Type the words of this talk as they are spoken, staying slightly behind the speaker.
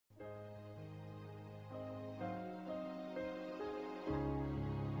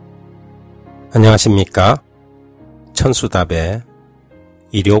안녕하십니까? 천수답의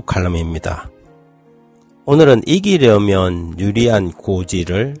일요칼럼입니다. 오늘은 이기려면 유리한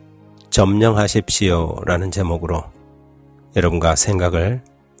고지를 점령하십시오 라는 제목으로 여러분과 생각을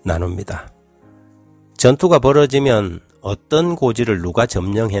나눕니다. 전투가 벌어지면 어떤 고지를 누가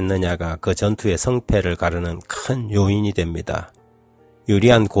점령했느냐가 그 전투의 성패를 가르는 큰 요인이 됩니다.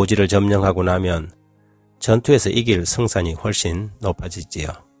 유리한 고지를 점령하고 나면 전투에서 이길 승산이 훨씬 높아지지요.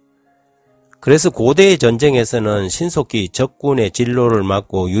 그래서 고대의 전쟁에서는 신속히 적군의 진로를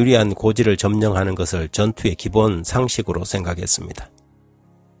막고 유리한 고지를 점령하는 것을 전투의 기본 상식으로 생각했습니다.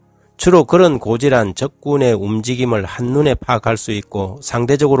 주로 그런 고지란 적군의 움직임을 한눈에 파악할 수 있고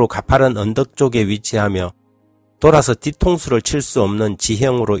상대적으로 가파른 언덕 쪽에 위치하며 돌아서 뒤통수를 칠 수 없는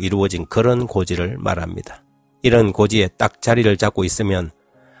지형으로 이루어진 그런 고지를 말합니다. 이런 고지에 딱 자리를 잡고 있으면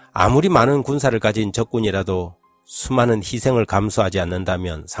아무리 많은 군사를 가진 적군이라도 수많은 희생을 감수하지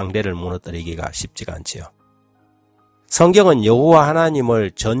않는다면 상대를 무너뜨리기가 쉽지가 않지요. 성경은 여호와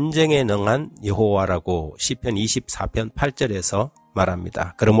하나님을 전쟁에 능한 여호와라고 시편 24편 8절에서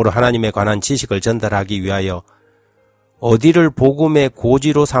말합니다. 그러므로 하나님에 관한 지식을 전달하기 위하여 어디를 복음의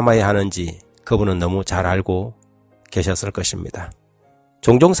고지로 삼아야 하는지 그분은 너무 잘 알고 계셨을 것입니다.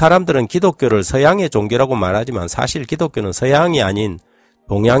 종종 사람들은 기독교를 서양의 종교라고 말하지만 사실 기독교는 서양이 아닌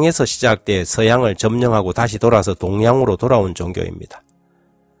동양에서 시작돼 서양을 점령하고 다시 돌아서 동양으로 돌아온 종교입니다.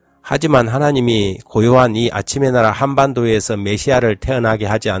 하지만 하나님이 고요한 이 아침의 나라 한반도에서 메시아를 태어나게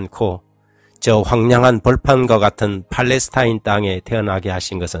하지 않고 저 황량한 벌판과 같은 팔레스타인 땅에 태어나게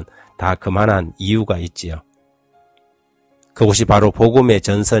하신 것은 다 그만한 이유가 있지요. 그곳이 바로 복음의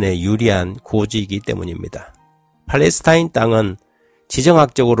전선에 유리한 고지이기 때문입니다. 팔레스타인 땅은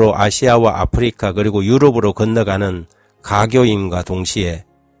지정학적으로 아시아와 아프리카 그리고 유럽으로 건너가는 가교임과 동시에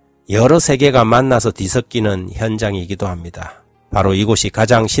여러 세계가 만나서 뒤섞이는 현장이기도 합니다. 바로 이곳이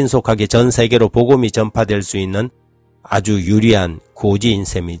가장 신속하게 전 세계로 복음이 전파될 수 있는 아주 유리한 고지인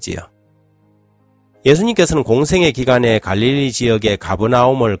셈이지요. 예수님께서는 공생의 기간에 갈릴리 지역의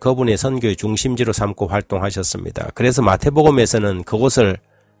가버나움을 그분의 선교의 중심지로 삼고 활동하셨습니다. 그래서 마태복음에서는 그곳을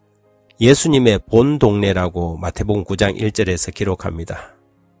예수님의 본 동네라고 마태복음 9장 1절에서 기록합니다.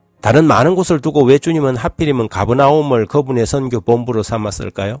 다른 많은 곳을 두고 왜 주님은 하필이면 가버나움을 그분의 선교 본부로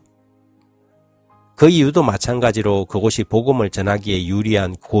삼았을까요? 그 이유도 마찬가지로 그곳이 복음을 전하기에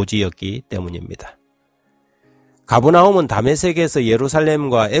유리한 고지였기 때문입니다. 가버나움은 다메섹에서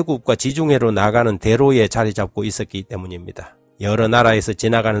예루살렘과 애굽과 지중해로 나가는 대로에 자리 잡고 있었기 때문입니다. 여러 나라에서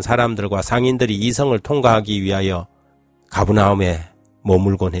지나가는 사람들과 상인들이 이 성을 통과하기 위하여 가버나움에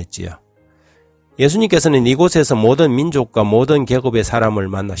머물곤 했지요. 예수님께서는 이곳에서 모든 민족과 모든 계급의 사람을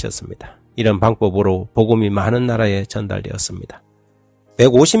만나셨습니다. 이런 방법으로 복음이 많은 나라에 전달되었습니다.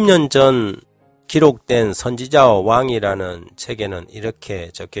 150년 전 기록된 선지자와 왕이라는 책에는 이렇게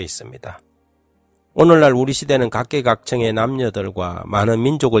적혀 있습니다. 오늘날 우리 시대는 각계각층의 남녀들과 많은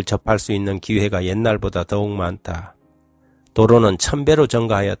민족을 접할 수 있는 기회가 옛날보다 더욱 많다. 도로는 1000배로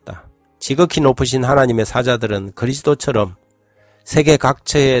증가하였다. 지극히 높으신 하나님의 사자들은 그리스도처럼 세계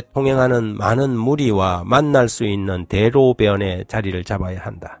각처에 통행하는 많은 무리와 만날 수 있는 대로변에 자리를 잡아야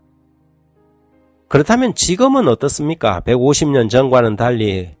한다. 그렇다면 지금은 어떻습니까? 150년 전과는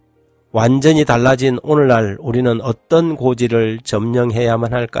달리 완전히 달라진 오늘날 우리는 어떤 고지를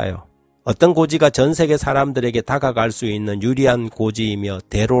점령해야만 할까요? 어떤 고지가 전 세계 사람들에게 다가갈 수 있는 유리한 고지이며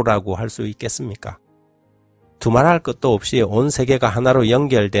대로라고 할 수 있겠습니까? 두말할 것도 없이 온 세계가 하나로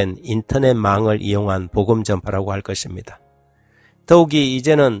연결된 인터넷망을 이용한 복음 전파라고 할 것입니다. 더욱이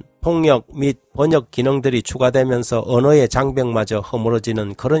이제는 통역 및 번역 기능들이 추가되면서 언어의 장벽마저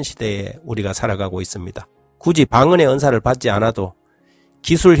허물어지는 그런 시대에 우리가 살아가고 있습니다. 굳이 방언의 은사를 받지 않아도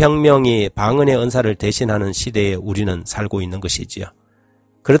기술혁명이 방언의 은사를 대신하는 시대에 우리는 살고 있는 것이지요.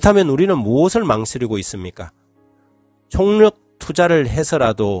 그렇다면 우리는 무엇을 망설이고 있습니까? 총력 투자를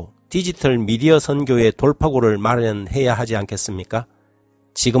해서라도 디지털 미디어 선교의 돌파구를 마련해야 하지 않겠습니까?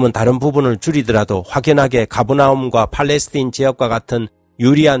 지금은 다른 부분을 줄이더라도 확연하게 가버나움과 팔레스타인 지역과 같은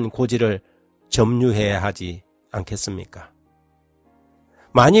유리한 고지를 점유해야 하지 않겠습니까?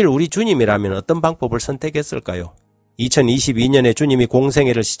 만일 우리 주님이라면 어떤 방법을 선택했을까요? 2022년에 주님이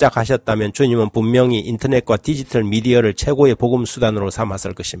공생애를 시작하셨다면 주님은 분명히 인터넷과 디지털 미디어를 최고의 복음 수단으로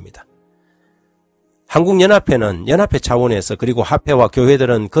삼았을 것입니다. 한국연합회는 연합회 차원에서 그리고 합회와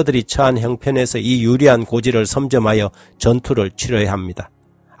교회들은 그들이 처한 형편에서 이 유리한 고지를 섬점하여 전투를 치러야 합니다.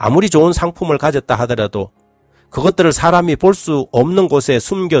 아무리 좋은 상품을 가졌다 하더라도 그것들을 사람이 볼 수 없는 곳에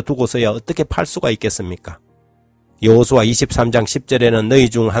숨겨두고서야 어떻게 팔 수가 있겠습니까? 여호수아 23장 10절에는 너희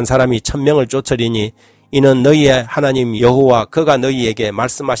중 한 사람이 1000명을 쫓으리니 이는 너희의 하나님 여호와 그가 너희에게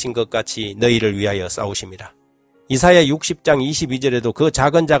말씀하신 것 같이 너희를 위하여 싸우심이라. 이사야 60장 22절에도 그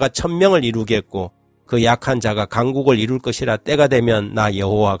작은 자가 1000명을 이루겠고 그 약한 자가 강국을 이룰 것이라. 때가 되면 나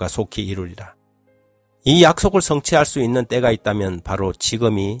여호와가 속히 이루리라. 이 약속을 성취할 수 있는 때가 있다면 바로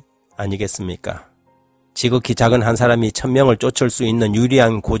지금이 아니겠습니까? 지극히 작은 한 사람이 1000명을 쫓을 수 있는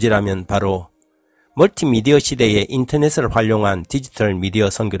유리한 고지라면 바로 멀티미디어 시대의 인터넷을 활용한 디지털 미디어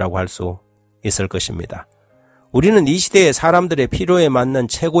선교라고 할 수 있을 것입니다. 우리는 이 시대의 사람들의 필요에 맞는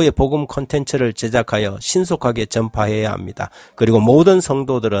최고의 복음 콘텐츠를 제작하여 신속하게 전파해야 합니다. 그리고 모든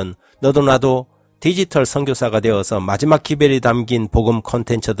성도들은 너도 나도 디지털 선교사가 되어서 마지막 기별이 담긴 복음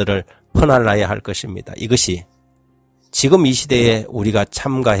콘텐츠들을 퍼날라야 할 것입니다. 이것이 지금 이 시대에 우리가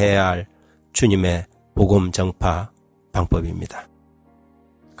참가해야 할 주님의 복음 전파 방법입니다.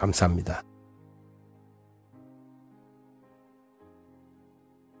 감사합니다.